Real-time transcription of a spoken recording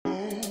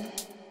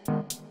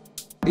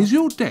Is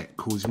your debt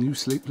causing you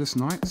sleepless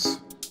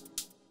nights?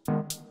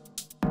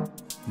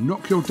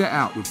 Knock your debt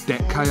out with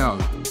Debt KO.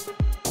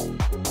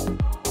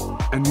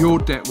 And your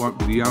debt won't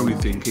be the only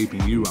thing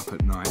keeping you up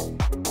at night.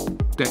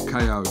 Debt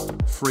KO,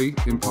 free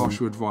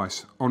impartial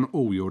advice on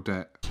all your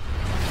debt.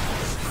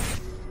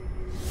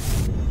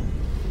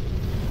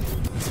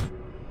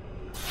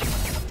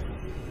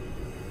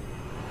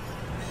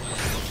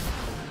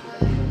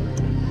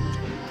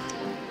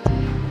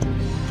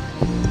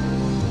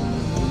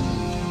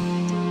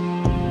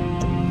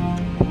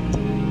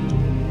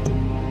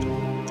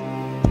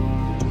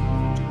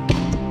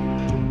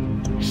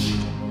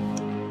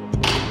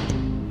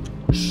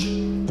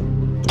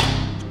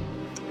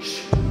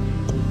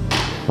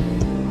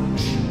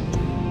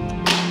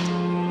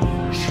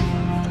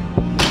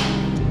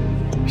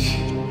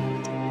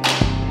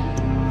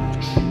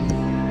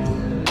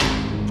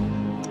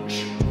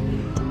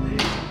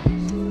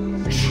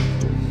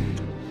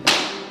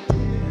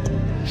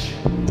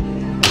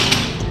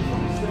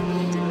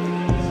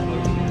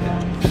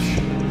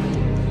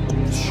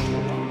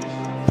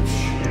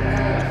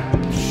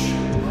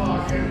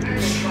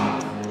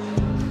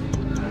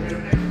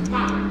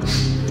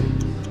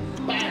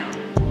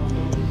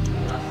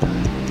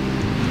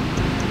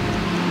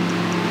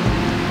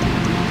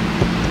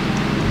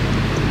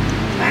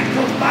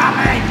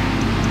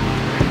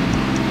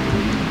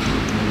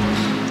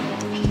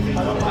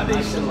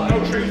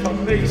 No truth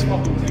on these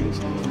fucking things.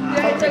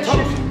 Yeah, it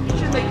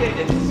should make any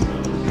difference.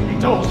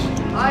 It does.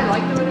 I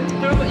like doing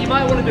it. But you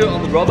might want to do it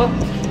on the rubber.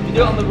 If you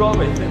do it on the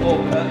rubber, it's a bit more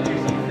do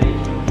something.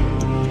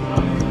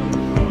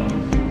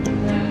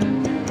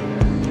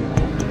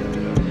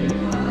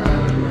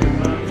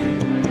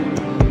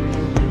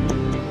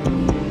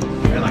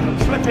 I feel like I'm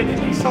slipping in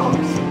these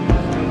songs.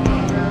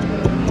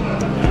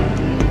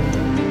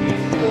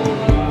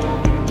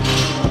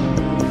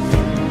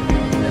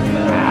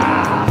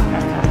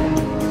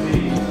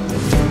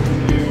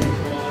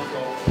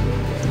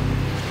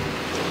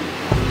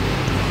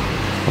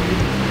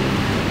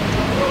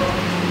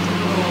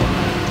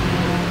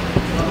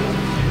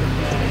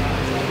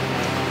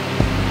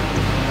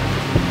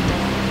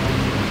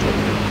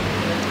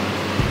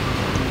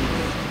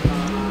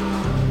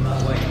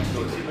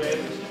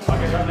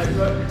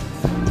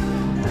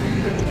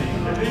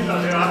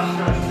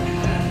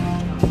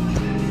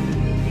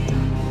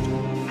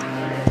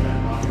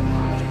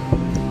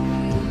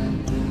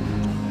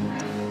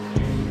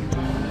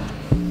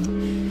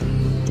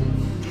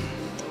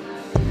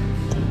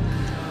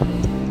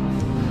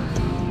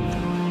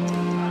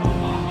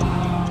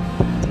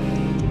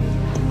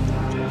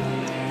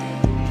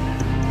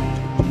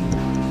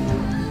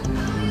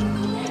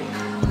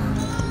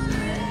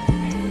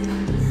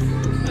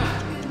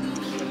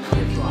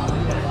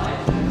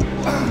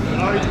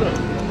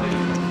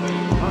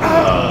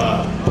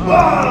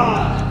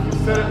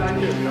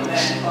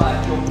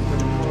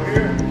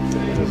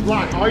 It's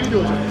locked. All you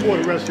do is just pull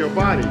the rest of your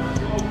body.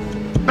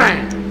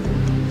 Bang!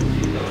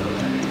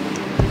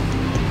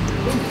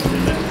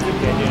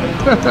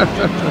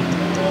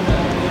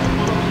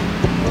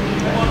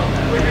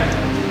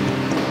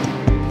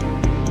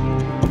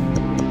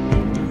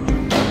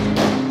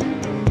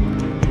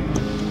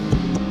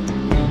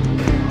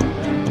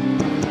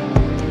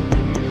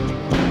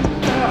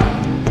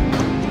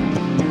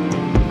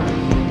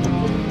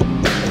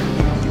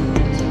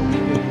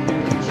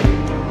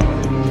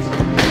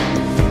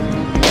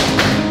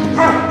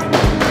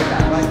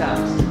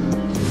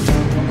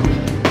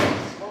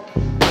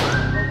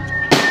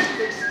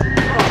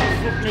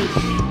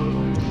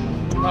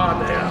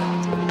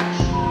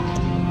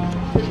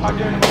 I'm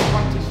doing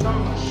about 20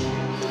 stone.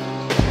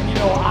 And you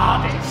know what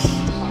hard is.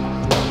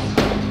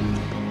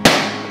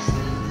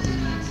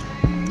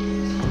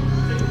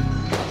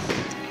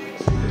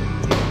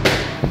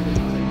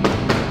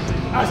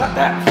 How's that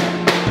depth?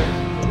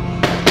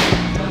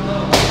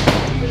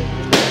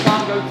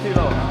 Can't go too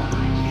low.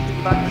 Keep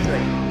your back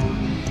straight.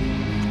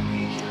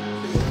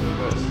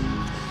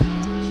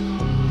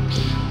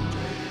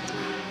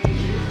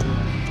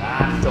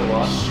 That's the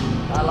one.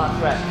 That last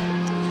rep.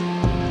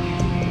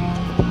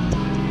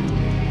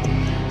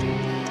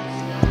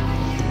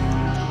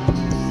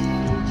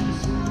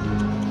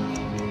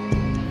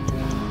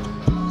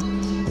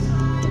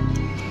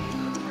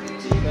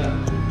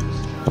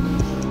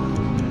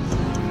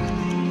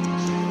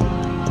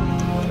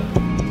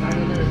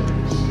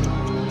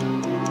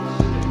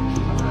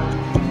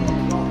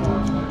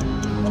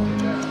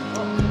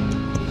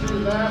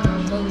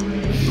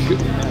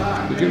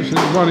 Give us a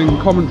running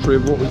commentary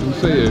of what we can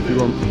see here if you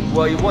want.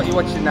 Well, what you're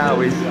watching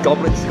now is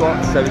goblet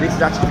squats. So this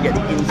is actually to get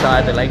the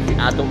inside of the leg, the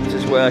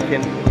adductors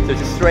working. So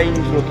it's a strange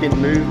looking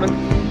movement,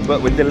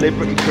 but we're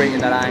deliberately creating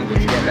that angle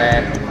to get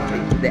there.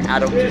 The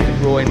adductors, the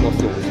groin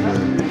muscles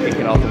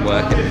kicking off and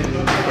working,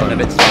 getting a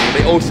bit stronger.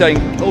 But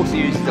it also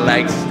uses the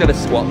legs, still a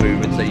squat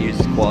movement, so it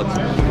uses quads,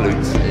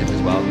 glutes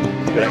as well.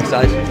 Good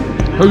exercise.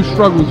 Who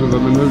struggles with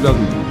them and who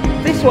doesn't?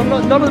 This one,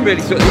 none of them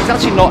really. So it's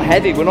actually not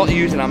heavy. We're not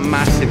using a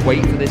massive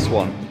weight for this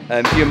one.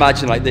 If you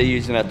imagine like they're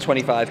using a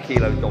 25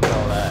 kilo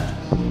dumbbell there,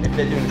 if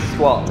they're doing a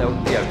squat, they'll,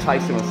 you know,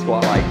 Tyson will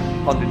squat like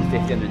 150,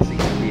 160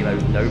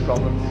 kilos, no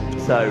problem.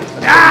 So, so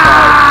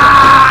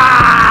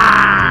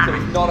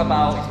it's not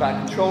about, it's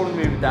about controlling the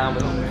movement down,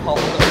 but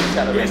constant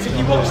acceleration. Yes, if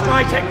you watch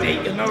my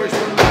technique, you'll know it's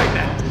done right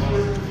then.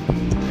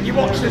 If you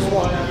watch this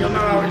one, you'll know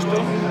how it's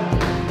done.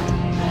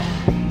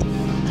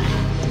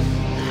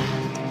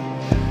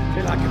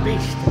 Feel like a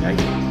beast, eh?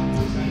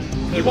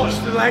 You watch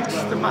the legs,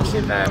 the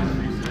massive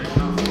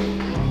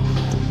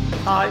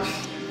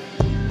thighs.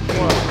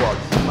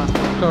 Quads,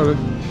 massive. Sorry.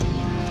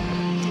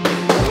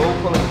 They're all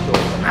pulling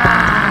short.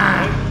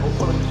 All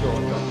pulling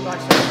short.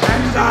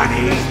 Hands on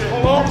knees,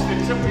 pull up. Put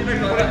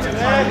it to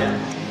there.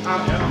 A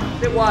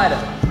bit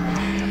wider.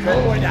 All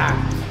the way down.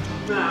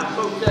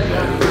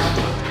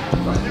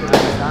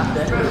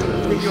 That's it.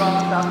 Pick your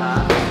arms down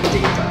there.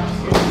 Deeper.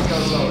 Go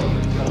lower.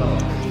 Go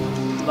lower.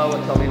 Lower,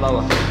 Tommy,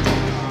 lower.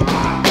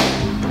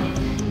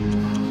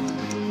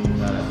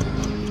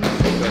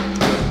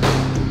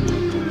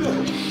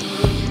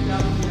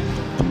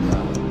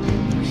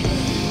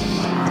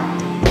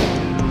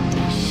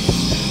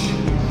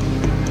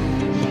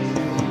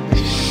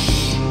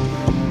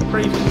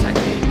 Breathing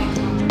technique.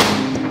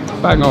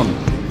 Bang on.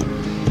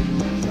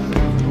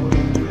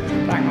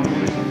 Bang on.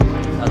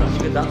 That's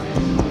good, that.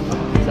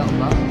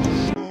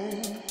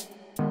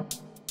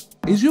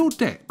 Is your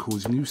debt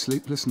causing you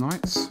sleepless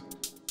nights?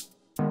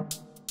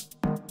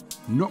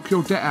 Knock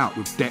your debt out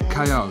with Debt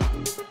KO.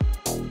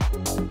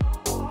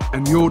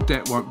 And your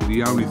debt won't be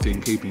the only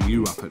thing keeping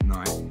you up at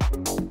night.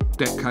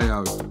 Debt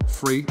KO,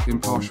 free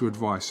impartial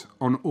advice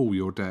on all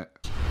your debt.